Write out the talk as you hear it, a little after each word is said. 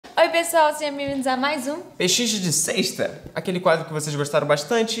pessoal, sejam bem-vindos a mais um Pechincha de Sexta, aquele quadro que vocês gostaram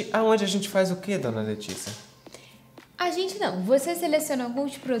bastante, aonde a gente faz o quê, dona Letícia? A gente não, você seleciona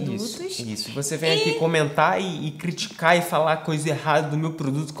alguns produtos. Isso. Você vem aqui comentar e criticar e falar coisa errada do meu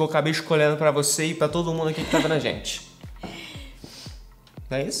produto que eu acabei escolhendo pra você e pra todo mundo aqui que tá vendo a gente.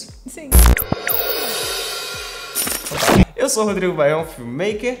 Não é isso? Sim. Eu sou o Rodrigo Baião,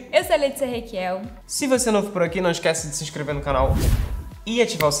 filmmaker. Eu sou a Letícia Requiel. Se você é novo por aqui, não esquece de se inscrever no canal e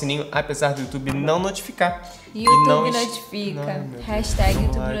ativar o sininho, apesar do YouTube não notificar. YouTube notifica. Hashtag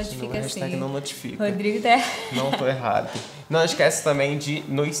YouTube notifica sim. Hashtag não notifica. Rodrigo tá... Não tô errado. Não esquece também de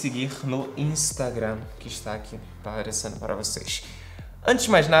nos seguir no Instagram, que está aqui aparecendo para vocês. Antes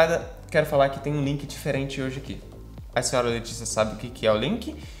de mais nada, quero falar que tem um link diferente hoje aqui. A senhora Letícia sabe o que é o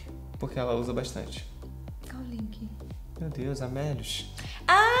link, porque ela usa bastante. Qual o link? Meu Deus, Amélios.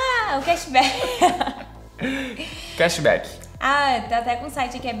 Ah, o cashback. Cashback. Ah, tá até com o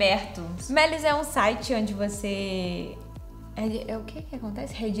site aqui aberto. Meus é um site onde você... É o que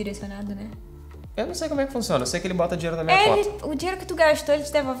acontece? Redirecionado, né? Eu não sei como é que funciona, eu sei que ele bota dinheiro na minha conta. O dinheiro que tu gastou, ele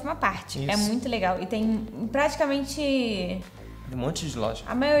te devolve uma parte. Isso. É muito legal. E tem praticamente... Um monte de loja.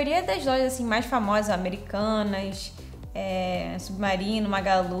 A maioria das lojas assim, mais famosas, Americanas, Submarino,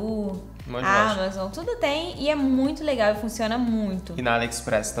 Magalu, Um monte de Amazon, tudo tem e é muito legal e funciona muito. E na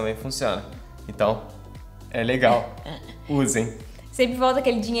Aliexpress também funciona. Então, é legal. Usem. Sempre volta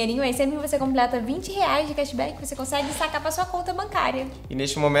aquele dinheirinho aí, sempre que você completa R$20 de cashback, você consegue sacar pra sua conta bancária. E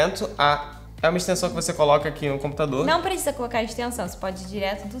neste momento, é uma extensão que você coloca aqui no computador. Não precisa colocar a extensão, você pode ir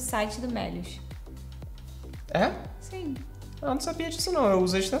direto do site do Meus. É? Sim. Eu não sabia disso não, eu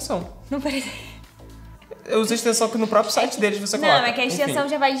uso a extensão. Não precisa. Eu uso a extensão que no próprio site deles você coloca. Não, é que a extensão Enfim.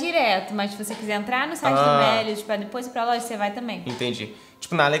 já vai direto, mas se você quiser entrar no site do Meus, pra depois ir pra loja, você vai também. Entendi.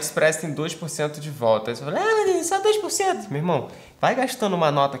 Tipo, na AliExpress tem 2% de volta. Aí você fala, mas só 2%. Meu irmão, vai gastando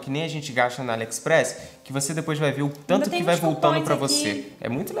uma nota que nem a gente gasta na AliExpress, que você depois vai ver o tanto que vai voltando pra você. É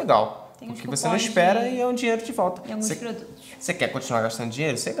muito legal. Porque você não espera e é um dinheiro de volta. Tem alguns produtos. Você quer continuar gastando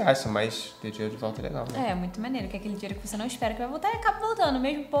dinheiro? Você gasta, mas ter dinheiro de volta é legal, né? É, muito maneiro, que é aquele dinheiro que você não espera que vai voltar e acaba voltando.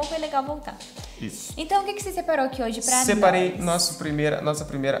 Mesmo pouco é legal voltar. Isso. Então, o que você separou aqui hoje pra Separei nós? nossa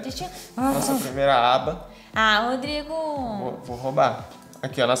primeira Deixa... nossa primeira aba. Ah, Rodrigo... Vou roubar.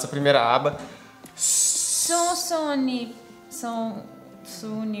 Aqui, ó, nossa primeira aba. Sony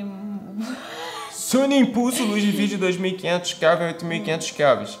Impulso Luz de Vídeo 2500 Kelvin, 8500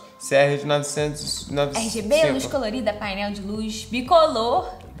 Kelvin. CR de 900... RGB, luz colorida, painel de luz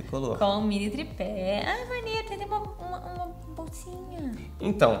bicolor. Bicolor. Com mini tripé. Ah, maneiro, tem uma bolsinha.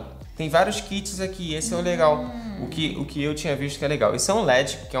 Então, tem vários kits aqui, esse é o legal. O que eu tinha visto que é legal. Esse é um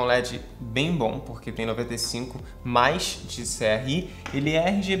LED, que é um LED bem bom, porque tem 95 mais de CRI. Ele é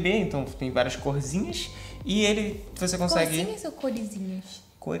RGB, então tem várias corzinhas. E ele, você consegue... Corzinhas ou corizinhas?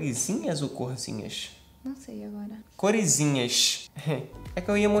 Corizinhas ou corzinhas? Não sei agora. Corizinhas. É que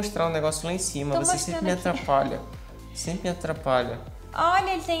eu ia mostrar um negócio lá em cima, você sempre me atrapalha. Sempre me atrapalha.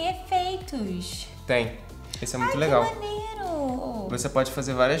 Olha, ele tem efeitos. Tem. Esse é muito legal. Que maneiro. Você pode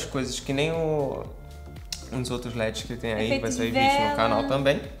fazer várias coisas, que nem uns outros LEDs que tem aí, Efeito vai sair de vídeo vela. no canal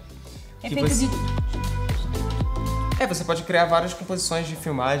também. Efeito de... Você pode criar várias composições de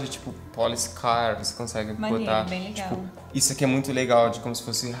filmagem, tipo police car, você consegue maneiro, botar... bem legal. Tipo, isso aqui é muito legal, de como se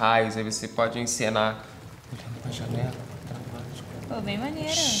fosse raios, aí você pode encenar olhando pra janela. Pô, bem maneira.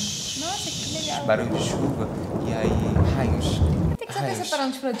 Nossa, que legal. Barulho de chuva, e aí raios. Tem que saber separar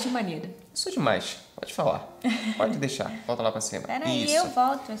uns produtos maneiros. Isso é demais, pode falar. Pode deixar, volta lá pra cima. Peraí, eu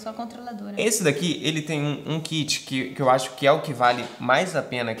volto, eu sou a controladora. Esse daqui, ele tem um kit que eu acho que é o que vale mais a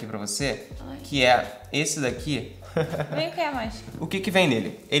pena aqui pra você, que é esse daqui. Vem o que é mais? O que vem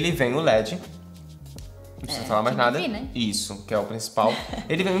nele? Ele vem o LED, não precisa falar mais nada. né? Isso, que é o principal.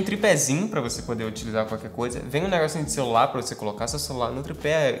 Ele vem um tripézinho pra você poder utilizar qualquer coisa. Vem um negocinho de celular pra você colocar seu celular no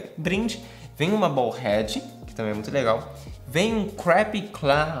tripé, brinde. Vem uma ball head, que também é muito legal. Vem um crappy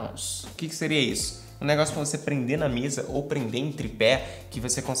clowns. O que seria isso? Um negócio pra você prender na mesa ou prender em tripé, que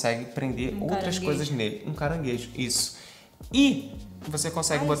você consegue prender outras coisas nele. Um caranguejo, isso. E você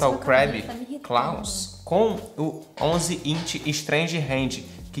consegue botar o Krabby Clowns com o 11 inch Strange Hand.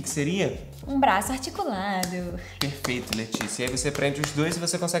 O que seria? Um braço articulado. Perfeito, Letícia. E aí você prende os dois e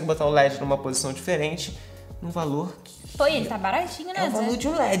você consegue botar o LED numa posição diferente, num valor que... Pô, ele tá baratinho, né? É o valor de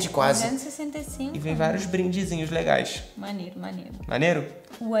um LED quase. 265. E vem vários brindezinhos legais. Maneiro. Maneiro?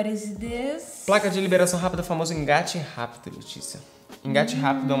 What is this? Placa de liberação rápida, famoso engate rápido, Letícia. Engate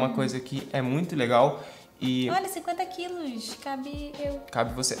rápido é uma coisa que é muito legal E... Olha, 50 quilos, cabe eu.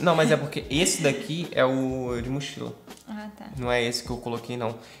 Cabe você. Não, mas é porque esse daqui é o de mochila. Ah, tá. Não é esse que eu coloquei,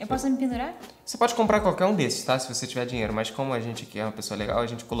 não. Eu posso me pendurar? Você pode comprar qualquer um desses, tá? Se você tiver dinheiro. Mas como a gente aqui é uma pessoa legal, a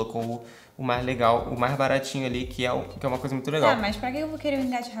gente colocou o mais legal, o mais baratinho ali, que é uma coisa muito legal. Ah, mas pra que eu vou querer um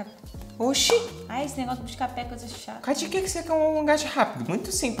engate rápido? Oxi! Ah, esse negócio de buscar pé, coisa chata. Cadê que você quer um engate rápido?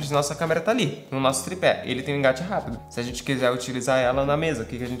 Muito simples. Nossa câmera tá ali, no nosso tripé. Ele tem um engate rápido. Se a gente quiser utilizar ela na mesa, o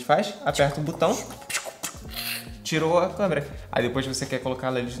que a gente faz? Aperta o botão, tirou a câmera. Aí depois você quer colocar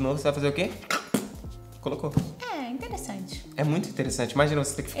ela ali de novo, você vai fazer o quê? Colocou. É, interessante. É muito interessante. Imagina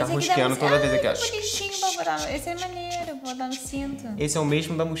você ter que ficar Esse aqui rosqueando toda vez aqui, ó. Que bonitinho pra botar. Esse é maneiro, vou botar no cinto. Esse é o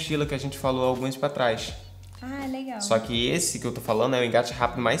mesmo da mochila que a gente falou alguns pra trás. Ah, legal. Só que esse que eu tô falando é o engate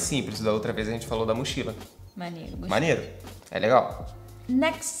rápido mais simples. Da outra vez a gente falou da mochila. Maneiro, gostei. Maneiro. É legal.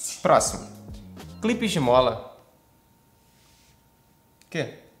 Next. Próximo. Clipes de mola. O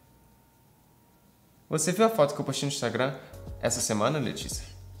quê? Você viu a foto que eu postei no Instagram essa semana, Letícia?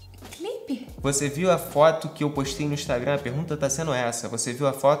 Clipe? Você viu a foto que eu postei no Instagram? A pergunta tá sendo essa. Você viu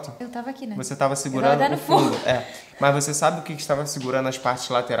a foto? Eu tava aqui, né? Você tava segurando no o fundo. É. Mas você sabe o que estava segurando as partes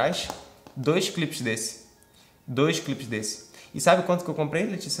laterais? 2 clipes desse. 2 clipes desse. E sabe quanto que eu comprei,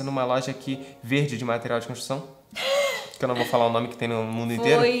 Letícia? Numa loja aqui verde de material de construção? Que eu não vou falar o nome que tem no mundo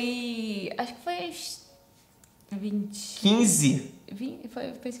inteiro. Acho que foi 20. 15. Foi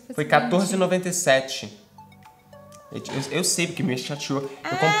R$14,97. Eu sei porque me chateou.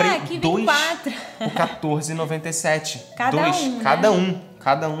 Eu comprei aqui 2 4. por R$14,97. Cada um, Cada né? um.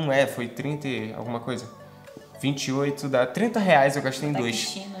 Cada um, foi 30 e alguma coisa. 28, dá R$30 eu gastei em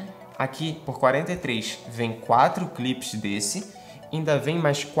 2. Aqui, por 43, vem 4 clipes desse. Ainda vem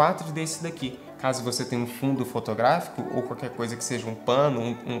mais 4 desse daqui. Caso você tenha um fundo fotográfico ou qualquer coisa que seja um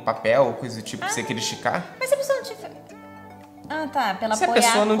pano, um papel, coisa do tipo que você queira esticar. Mas se a pessoa não tiver... Ah, tá. Pela Se a apoiar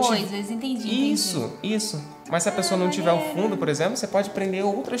pessoa não coisas. Entendi. Isso. Mas se a pessoa não tiver o fundo, por exemplo, você pode prender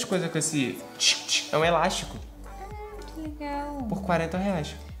outras coisas com esse... É um elástico. Que legal. Por R$40.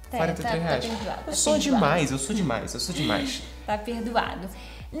 R$43. Tá perdoado, Eu sou demais. Tá perdoado.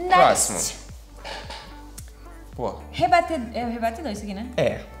 Próximo. Next. Pô. É o rebatedor isso aqui, né?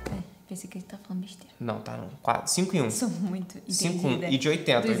 É. Pensei que ele tá falando besteira. Não, tá não. 5 em 1. Sou muito 5 entendida. e de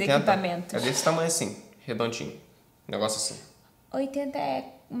 80. Dos 80 equipamentos. é desse tamanho assim, redondinho. Negócio assim. 80 é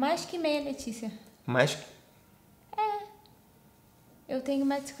mais que meia, Letícia. Mas Eu tenho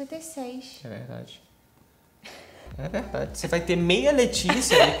 1,56m. é verdade. É verdade. Você vai ter meia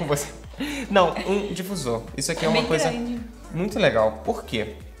Letícia aí com você. Não, um difusor. Isso aqui é uma bem coisa grande. muito legal. Por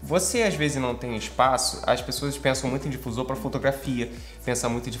quê? Você às vezes não tem espaço, as pessoas pensam muito em difusor para fotografia, pensam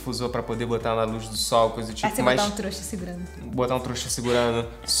muito em difusor para poder botar na luz do sol, coisa do tipo. Você botar um trouxa segurando. Botar um trouxa segurando.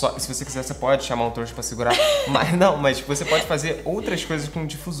 Se você quiser, você pode chamar um trouxa para segurar. mas você pode fazer outras coisas com o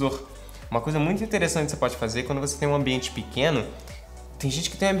difusor. Uma coisa muito interessante que você pode fazer quando você tem um ambiente pequeno. Tem gente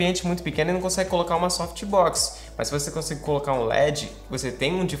que tem um ambiente muito pequeno e não consegue colocar uma softbox. Mas se você conseguir colocar um LED, você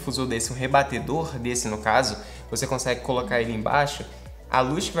tem um difusor desse, um rebatedor desse no caso, você consegue colocar ele embaixo. A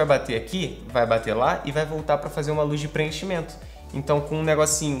luz que vai bater aqui, vai bater lá e vai voltar para fazer uma luz de preenchimento. Então, com um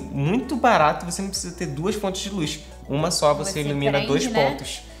negocinho muito barato, você não precisa ter 2 fontes de luz. Uma só você ilumina prende, 2 né?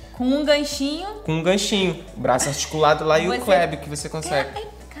 pontos. Com um ganchinho. Com um ganchinho, braço articulado lá e o Kleb que você consegue. Ai,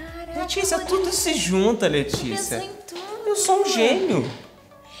 caraca, Letícia, tudo se junta, Letícia. Pensa em tudo. Eu sou um gênio.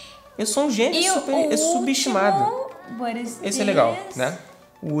 Eu sou um gênio super subestimado. Esse é legal, né?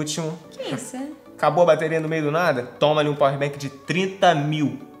 O último. Que isso? Acabou a bateria no meio do nada? Toma ali um powerbank de 30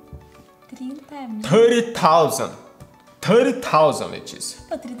 mil. 30 mil? 30,000. 30,000, Letícia.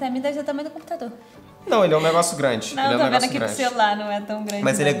 Pô, 30 mil deve ser o tamanho do computador. Não, ele é um negócio grande. Não, ele é um tô vendo negócio aqui grande. do celular, não é tão grande.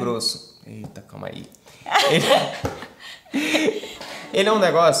 Mas ele é não. grosso. Eita, calma aí. Ele é um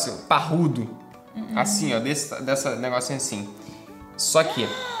negócio parrudo. Assim, ó, dessa negocinho assim. Só que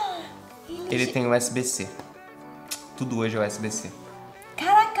ele tem USB-C. Tudo hoje é USB-C.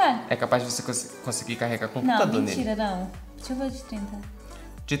 Caraca! É capaz de você conseguir carregar computador Não, nele. mentira, não. Deixa eu ver o de 30.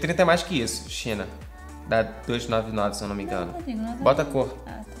 De 30 é mais que isso, China. Dá 299, se eu não me engano. Não, Bota a cor.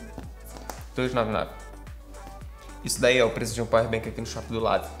 Ah, tá. 299. Isso daí é o preço de um powerbank aqui no shopping do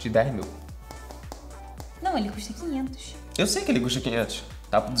lado, de 10 mil. Não, ele custa 500. Eu sei que ele custa 500.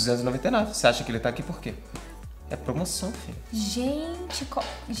 Tá por 299. Você acha que ele tá aqui por quê? É promoção, filho.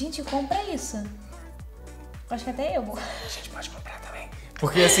 Gente, compra isso. Acho que até eu vou. A gente pode comprar também.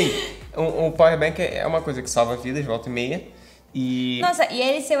 Porque assim, o powerbank é uma coisa que salva vidas, volta e meia. E... Nossa, e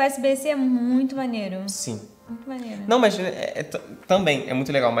ele ser USB-C é muito maneiro. Sim. Muito maneiro. Não, mas também é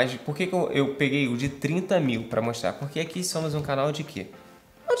muito legal. Mas por que eu peguei o de 30 mil pra mostrar? Porque aqui somos um canal de quê?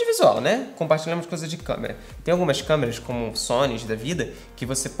 Audiovisual, né? Compartilhamos coisas de câmera. Tem algumas câmeras, como Sony da vida, que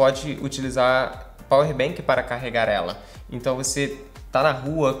você pode utilizar power bank para carregar ela. Então você tá na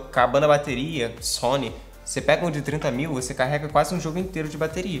rua, acabando a bateria, Sony, você pega um de 30 mil, você carrega quase um jogo inteiro de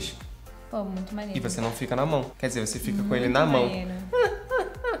baterias. Pô, muito maneiro. E você não fica na mão. Quer dizer, você fica com ele na mão.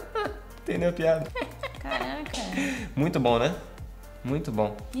 Entendeu a piada? Caraca. Muito bom, né? Muito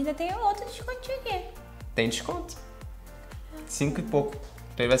bom. E ainda tem outro descontinho aqui. Tem desconto. 5 e pouco.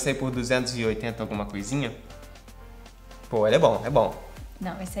 Então ele vai sair por 280 alguma coisinha. Pô, ele é bom, é bom.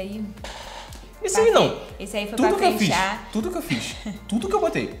 Não, esse aí... Esse aí não. Esse aí foi Tudo pra que eu fiz. fechar. Tudo que eu fiz. Tudo que eu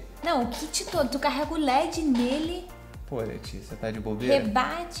botei. Não, o kit todo. Tu carrega o LED nele, Pô, Letícia, tá de bobeira?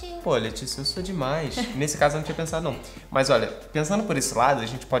 rebate. Pô, Letícia, eu sou demais. Nesse caso eu não tinha pensado não. Mas olha, pensando por esse lado, a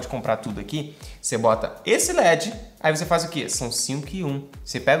gente pode comprar tudo aqui. Você bota esse LED, aí você faz o quê? São 5 e 1.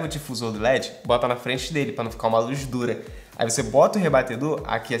 Você pega o difusor do LED, bota na frente dele pra não ficar uma luz dura. Aí você bota o rebatedor,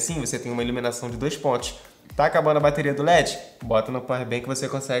 aqui assim você tem uma iluminação de 2 pontos. Tá acabando a bateria do LED? Bota no power bank que você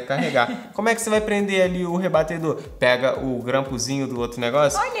consegue carregar. Como é que você vai prender ali o rebatedor? Pega o grampozinho do outro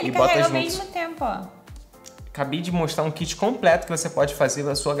negócio Olha, ele e bota carrega ao junto. mesmo tempo, ó. Acabei de mostrar um kit completo que você pode fazer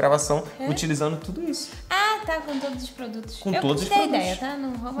a sua gravação utilizando tudo isso. Ah, tá, com todos os produtos. Com eu todos os te dei produtos. ideia, tá?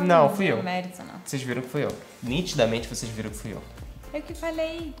 Não rouba Não, meu fui eu. mérito, não. Vocês viram que fui eu. Nitidamente vocês viram que fui eu. Eu que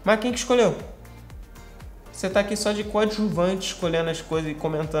falei. Mas quem que escolheu? Você tá aqui só de coadjuvante, escolhendo as coisas e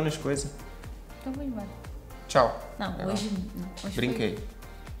comentando as coisas. Então vou embora. Tchau. Não, É, hoje não. Hoje Brinquei. foi-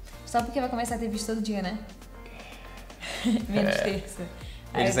 Só porque vai começar a ter vídeo todo dia, né? Menos terça.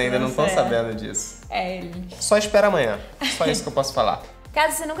 Aí Eles ainda não estão sabendo disso. eles. Só espera amanhã. Só isso que eu posso falar.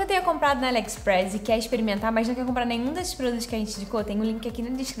 Caso você nunca tenha comprado na Aliexpress e quer experimentar, mas não quer comprar nenhum desses produtos que a gente indicou, tem um link aqui na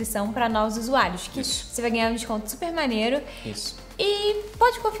descrição para novos usuários, que Isso. você vai ganhar um desconto super maneiro. Isso. E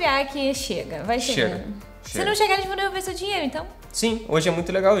pode confiar que chega, vai chegando. Chega. Se não chegar, eles vão devolver seu dinheiro, então. Sim, hoje é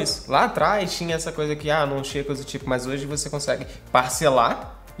muito legal isso. Lá atrás tinha essa coisa que, não chega coisa do tipo, mas hoje você consegue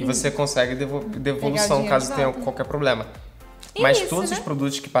parcelar e você consegue devolução dinheiro caso de tenha volta. qualquer problema. E Mas isso, todos né? os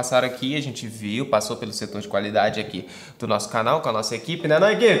produtos que passaram aqui, a gente viu, passou pelo setor de qualidade aqui do nosso canal, com a nossa equipe, né, não,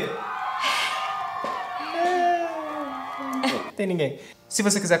 equipe? Não tem ninguém. Se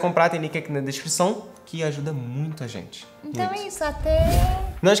você quiser comprar, tem link aqui na descrição, que ajuda muito a gente. Então Muito. é isso, até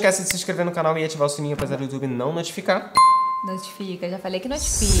Não esquece de se inscrever no canal e ativar o sininho para o YouTube não notificar. notifica, já falei que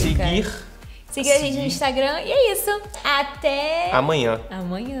notifica. Siga a gente no Instagram e é isso. Até Amanhã.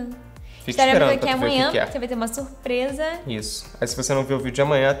 amanhã. Fica Estaremos esperando aqui pra tu ver o amanhã, que é. você vai ter uma surpresa. Isso. Aí se você não viu o vídeo de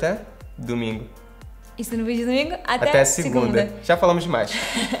amanhã, até domingo. Isso no vídeo de domingo. Até segunda. Já falamos demais.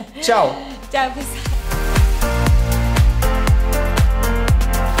 Tchau! Tchau, pessoal.